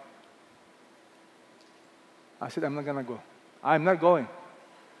company. I said, I'm not going to go. I'm not going.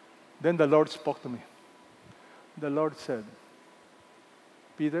 Then the Lord spoke to me. The Lord said,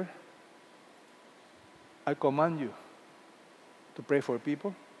 Peter, I command you to pray for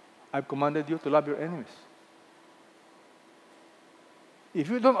people. I've commanded you to love your enemies. If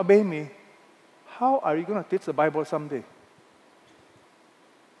you don't obey me, how are you going to teach the Bible someday?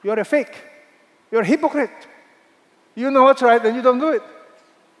 You're a fake. You're a hypocrite. You know what's right and you don't do it.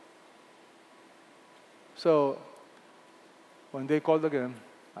 So, when they called again,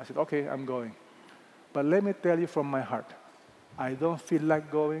 I said, okay, I'm going. But let me tell you from my heart, I don't feel like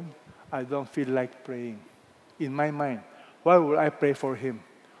going. I don't feel like praying. In my mind, why would I pray for him?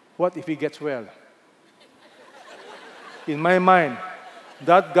 What if he gets well? In my mind,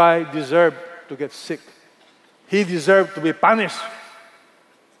 that guy deserved to get sick. He deserved to be punished.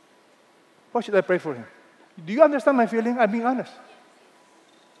 Why should I pray for him? Do you understand my feeling? I'm being honest.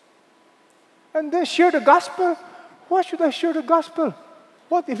 And then share the gospel. Why should I share the gospel?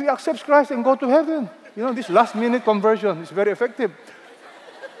 What if he accepts Christ and go to heaven? You know, this last-minute conversion is very effective.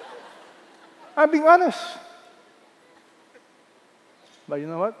 I'm being honest. But you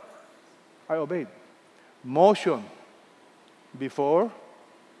know what? I obeyed. Motion before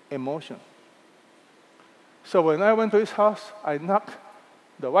emotion. So when I went to his house, I knocked.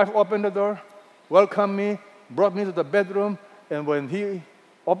 The wife opened the door, welcomed me, brought me to the bedroom, and when he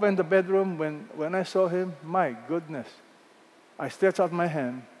opened the bedroom, when I saw him, my goodness, I stretched out my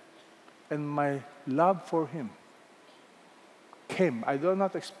hand, and my love for him came. I don't know how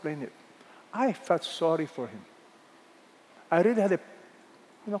to explain it. I felt sorry for him. I really had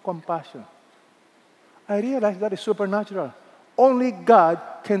compassion. I realized that is supernatural. Only God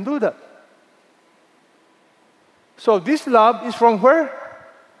can do that. So this love is from where?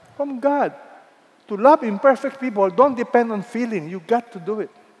 From God. To love imperfect people, don't depend on feeling. You got to do it.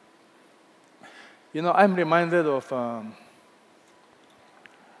 You know, I'm reminded of a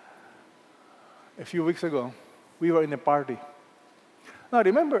few weeks ago, we were in a party. Now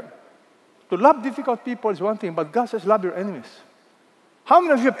remember, to love difficult people is one thing, but God says love your enemies. How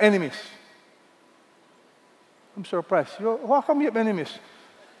many of you have enemies? I'm surprised. How come you have enemies?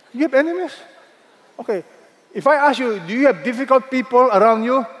 You have enemies? Okay. If I ask you, do you have difficult people around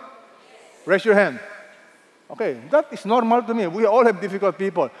you? Raise your hand. Okay, that is normal to me. We all have difficult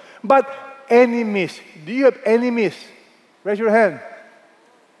people. But enemies, do you have enemies? Raise your hand.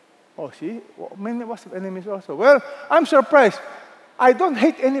 Oh, see? Many of us have enemies also. Well, I'm surprised. I don't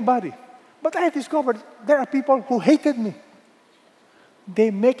hate anybody. But I discovered there are people who hated me.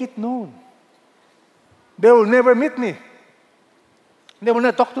 They make it known. They will never meet me. They will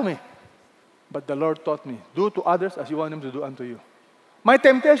not talk to me. But the Lord taught me, do to others as you want them to do unto you. My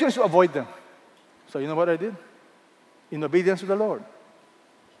temptation is to avoid them. So you know what I did? In obedience to the Lord.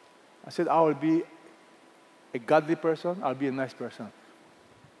 I said, I will be a godly person. I'll be a nice person.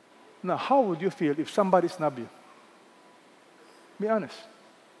 Now, how would you feel if somebody snubbed you? Be honest.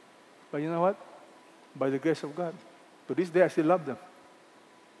 But you know what? By the grace of God, to this day I still love them.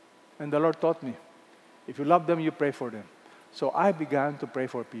 And the Lord taught me, if you love them, you pray for them. So I began to pray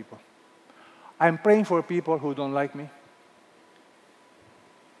for people. I'm praying for people who don't like me.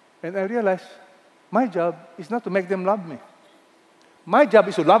 And I realized my job is not to make them love me. My job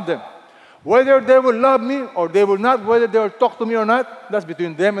is to love them. Whether they will love me or they will not, whether they will talk to me or not, that's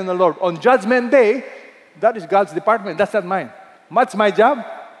between them and the Lord. On Judgment Day, that is God's department. That's not mine. What's my job?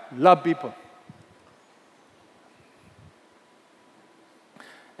 Love people.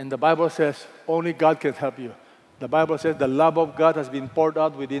 And the Bible says, only God can help you. The Bible says the love of God has been poured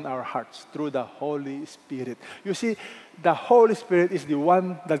out within our hearts through the Holy Spirit. You see, the Holy Spirit is the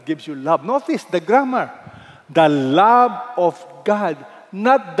one that gives you love. Notice the grammar. The love of God,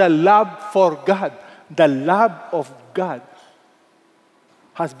 not the love for God. The love of God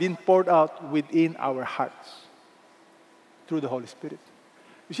has been poured out within our hearts through the Holy Spirit.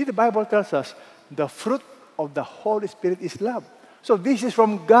 You see, the Bible tells us the fruit of the Holy Spirit is love. So this is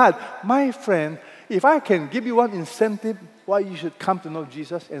from God. My friend, if I can give you one incentive why you should come to know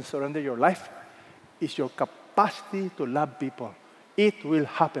Jesus and surrender your life, it's your capacity to love people. It will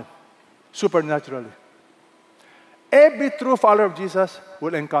happen supernaturally. Every true follower of Jesus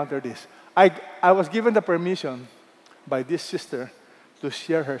will encounter this. I was given the permission by this sister to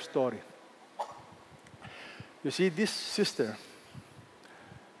share her story. You see, this sister,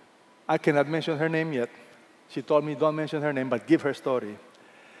 I cannot mention her name yet. She told me, don't mention her name, but give her story.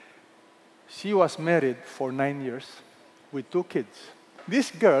 She was married for 9 years with 2 kids. This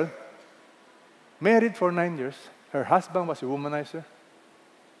girl, married for 9 years, her husband was a womanizer,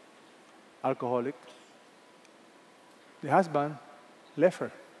 alcoholic. The husband left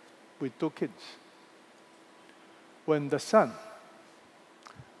her with 2 kids. When the son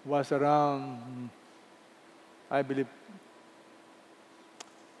was around, I believe,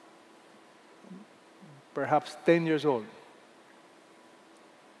 perhaps 10 years old,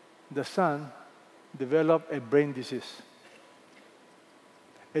 the son developed a brain disease.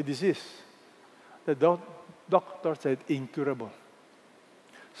 A disease the doctor said incurable.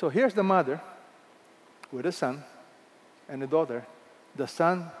 So here's the mother with a son and a daughter. The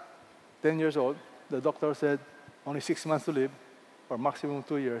son, 10 years old, the doctor said only 6 months to live, or maximum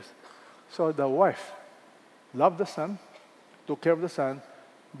 2 years. So the wife loved the son, took care of the son,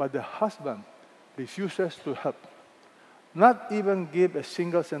 but the husband refuses to help, not even give a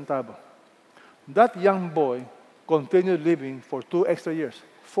single centavo. That young boy continued living for 2 extra years,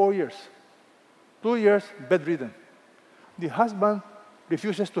 4 years. 2 years bedridden. The husband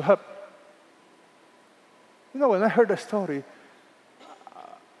refuses to help. You know, when I heard the story,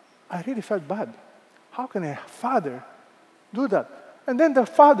 I really felt bad. How can a father do that? And then the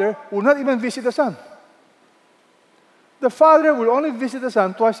father will not even visit the son. The father will only visit the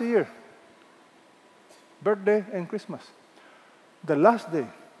son twice a year. Birthday and Christmas. The last day,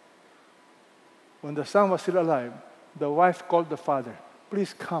 when the son was still alive, the wife called the father,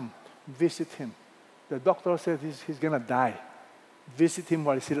 please come, visit him. The doctor said he's going to die. Visit him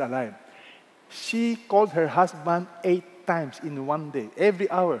while he's still alive. She called her husband 8 times in one day, every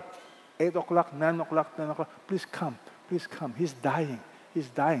hour. 8 o'clock, 9 o'clock, 10 o'clock. Please come, please come. He's dying,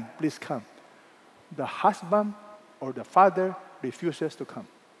 please come. The husband or the father refuses to come.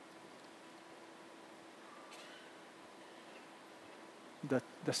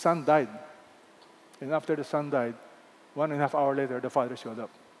 The son died And after the son died, 1.5 hours later, the father showed up.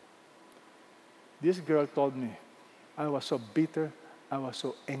 This girl told me, I was so bitter, I was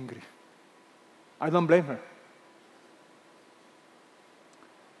so angry. I don't blame her.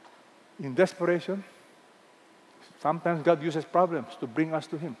 In desperation, sometimes God uses problems to bring us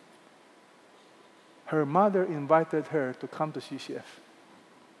to Him. Her mother invited her to come to CCF.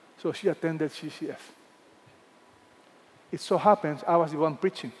 So she attended CCF. It so happens I was the one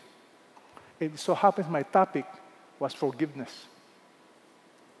preaching. It so happens my topic was forgiveness.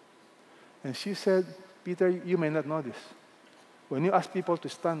 And she said, Peter, you may not know this. When you ask people to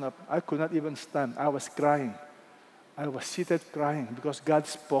stand up, I could not even stand. I was crying. I was seated crying because God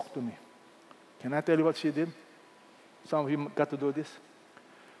spoke to me. Can I tell you what she did? Some of you got to do this.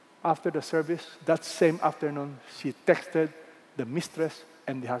 After the service, that same afternoon, she texted the mistress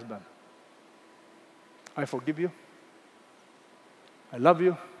and the husband. I forgive you. I love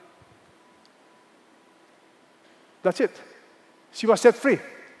you. That's it. She was set free.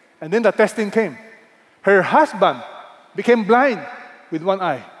 And then the testing came. Her husband became blind with one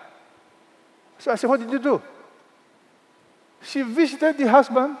eye. So I said, what did you do? She visited the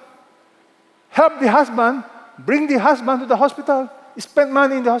husband, helped the husband, bring the husband to the hospital, spent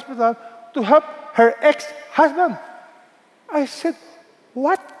money in the hospital to help her ex-husband. I said,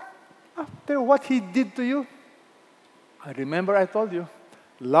 what? After what he did to you? I remember I told you,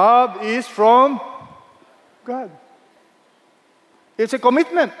 love is from God. It's a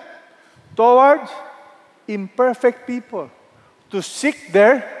commitment towards imperfect people to seek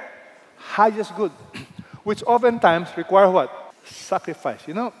their highest good, which oftentimes require what? Sacrifice.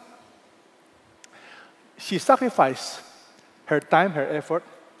 You know, she sacrificed her time, her effort,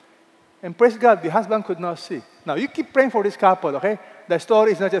 and praise God, the husband could not see. Now, you keep praying for this couple, okay? The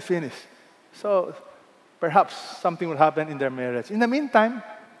story is not yet finished. So, perhaps something will happen in their marriage. In the meantime,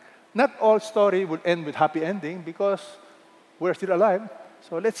 not all story will end with happy ending because we're still alive.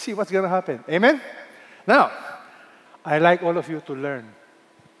 So let's see what's going to happen. Amen? Now, I like all of you to learn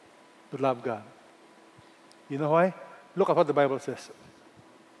to love God. You know why? Look at what the Bible says.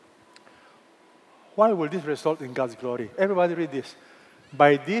 Why will this result in God's glory? Everybody read this.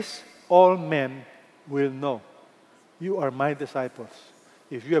 By this, all men will know you are my disciples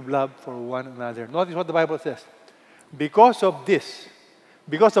if you have love for one another. Notice what the Bible says. Because of this,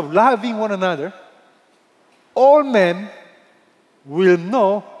 because of loving one another, all men will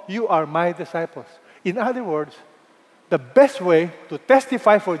know you are my disciples. In other words, the best way to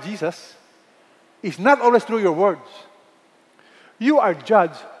testify for Jesus is not always through your words. You are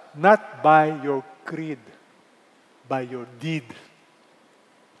judged not by your creed, by your deed.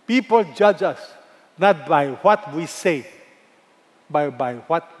 People judge us not by what we say, but by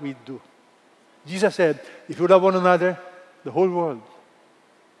what we do. Jesus said, if you love one another, the whole world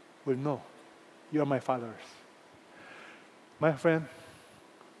will know you are my followers. My friend,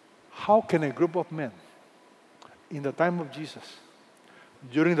 how can a group of men in the time of Jesus,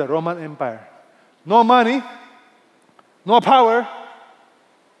 during the Roman Empire, no money, no power,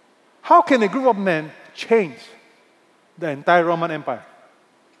 how can a group of men change the entire Roman Empire?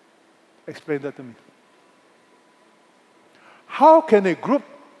 Explain that to me. How can a group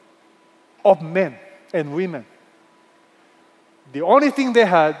of men and women, the only thing they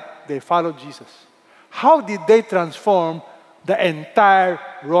had, they followed Jesus. How did they transform the entire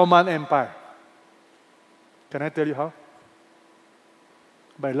Roman Empire? Can I tell you how?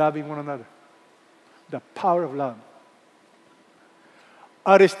 By loving one another. The power of love.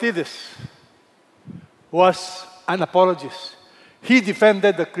 Aristides was an apologist. He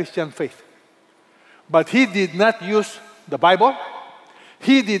defended the Christian faith. But he did not use the Bible.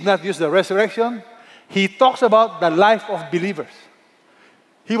 He did not use the resurrection. He talks about the life of believers.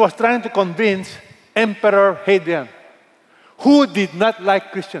 He was trying to convince Emperor Hadrian, who did not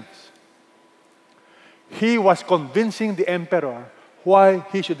like Christians. He was convincing the emperor why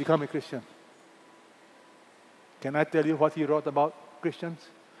he should become a Christian. Can I tell you what he wrote about Christians?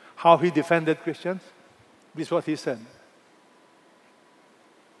 How he defended Christians? This is what he said.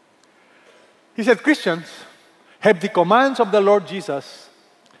 He said, Christians have the commands of the Lord Jesus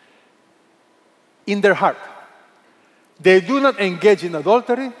in their heart. They do not engage in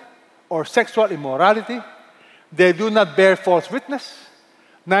adultery or sexual immorality. They do not bear false witness.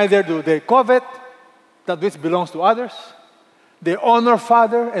 Neither do they covet that which belongs to others. They honor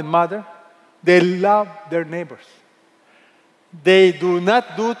father and mother. They love their neighbors. They do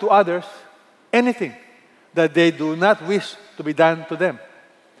not do to others anything that they do not wish to be done to them.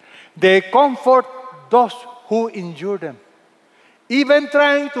 They comfort those who injure them, even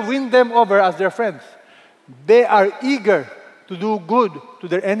trying to win them over as their friends. They are eager to do good to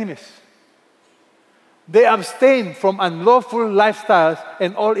their enemies. They abstain from unlawful lifestyles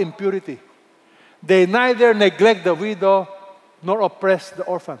and all impurity. They neither neglect the widow nor oppress the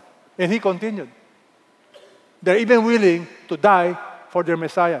orphan. And he continued. They're even willing to die for their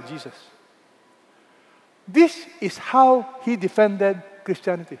Messiah, Jesus. This is how he defended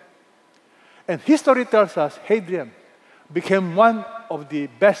Christianity. And history tells us Hadrian became one of the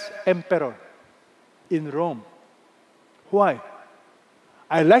best emperors in Rome. Why?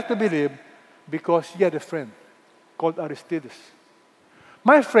 I like to believe because he had a friend called Aristides.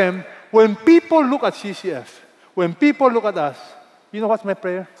 My friend, when people look at CCF, when people look at us, you know what's my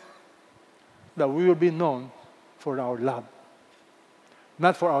prayer? That we will be known for our love,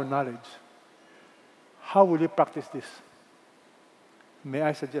 not for our knowledge. How will you practice this? May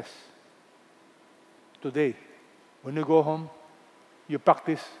I suggest? Today, when you go home, you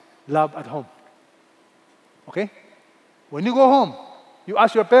practice love at home. Okay? When you go home, you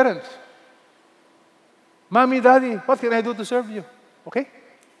ask your parents, Mommy, Daddy, what can I do to serve you? Okay?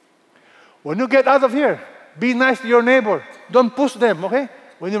 When you get out of here, be nice to your neighbor. Don't push them, okay?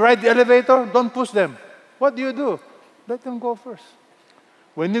 When you ride the elevator, don't push them. What do? Let them go first.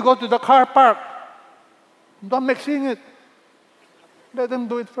 When you go to the car park, don't make scene it. Let them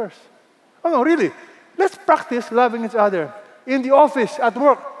do it first. Oh no, really. Let's practice loving each other. In the office, at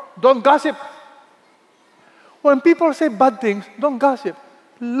work, don't gossip. When people say bad things, don't gossip.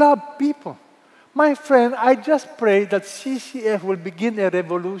 Love people. My friend, I just pray that CCF will begin a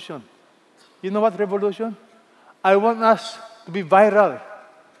revolution. You know what revolution? I want us to be viral.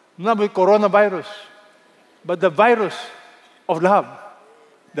 Not with coronavirus, but the virus of love.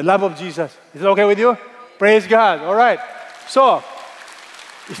 The love of Jesus. Is it okay with you? Praise God. All right. So,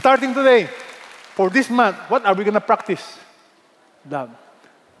 starting today, for this month, what are we going to practice? Love.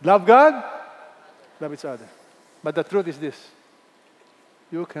 Love God, love each other. But the truth is this.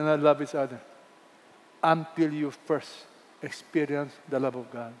 You cannot love each other until you first experience the love of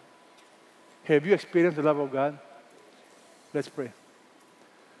God. Have you experienced the love of God? Let's pray.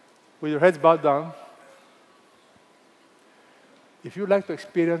 With your heads bowed down, if you like to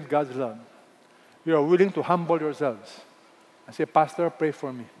experience God's love, you are willing to humble yourselves and say, Pastor, pray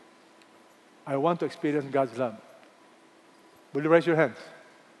for me. I want to experience God's love. Will you raise your hands?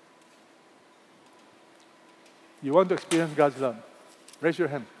 You want to experience God's love? Raise your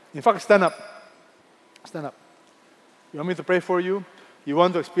hand. In fact, stand up. Stand up. You want me to pray for you? You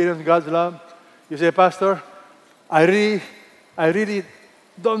want to experience God's love? You say, Pastor, I really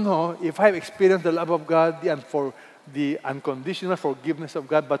don't know if I've experienced the love of God and for the unconditional forgiveness of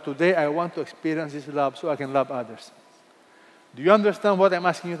God, but today I want to experience this love so I can love others. Do you understand what I'm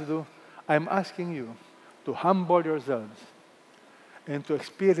asking you to do? I'm asking you to humble yourselves and to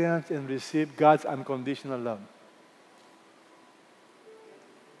experience and receive God's unconditional love.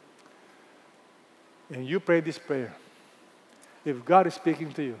 And you pray this prayer. If God is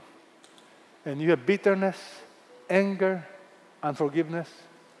speaking to you and you have bitterness, anger, unforgiveness,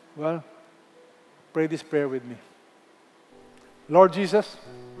 well, pray this prayer with me. Lord Jesus,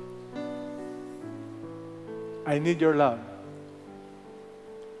 I need your love.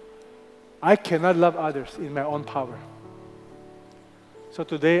 I cannot love others in my own power. So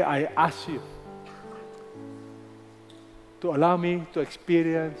today I ask you to allow me to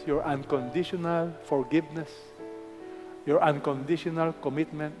experience your unconditional forgiveness, your unconditional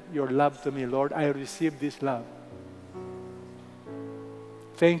commitment, your love to me. Lord, I receive this love.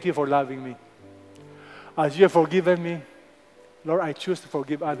 Thank you for loving me. As you have forgiven me, Lord, I choose to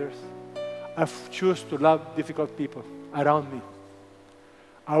forgive others. I choose to love difficult people around me.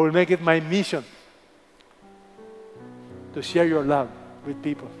 I will make it my mission to share your love with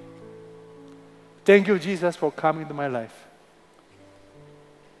people. Thank you, Jesus, for coming to my life.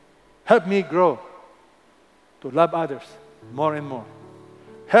 Help me grow to love others more and more.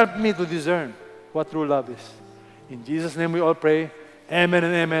 Help me to discern what true love is. In Jesus' name we all pray. Amen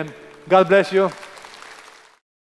and amen. God bless you.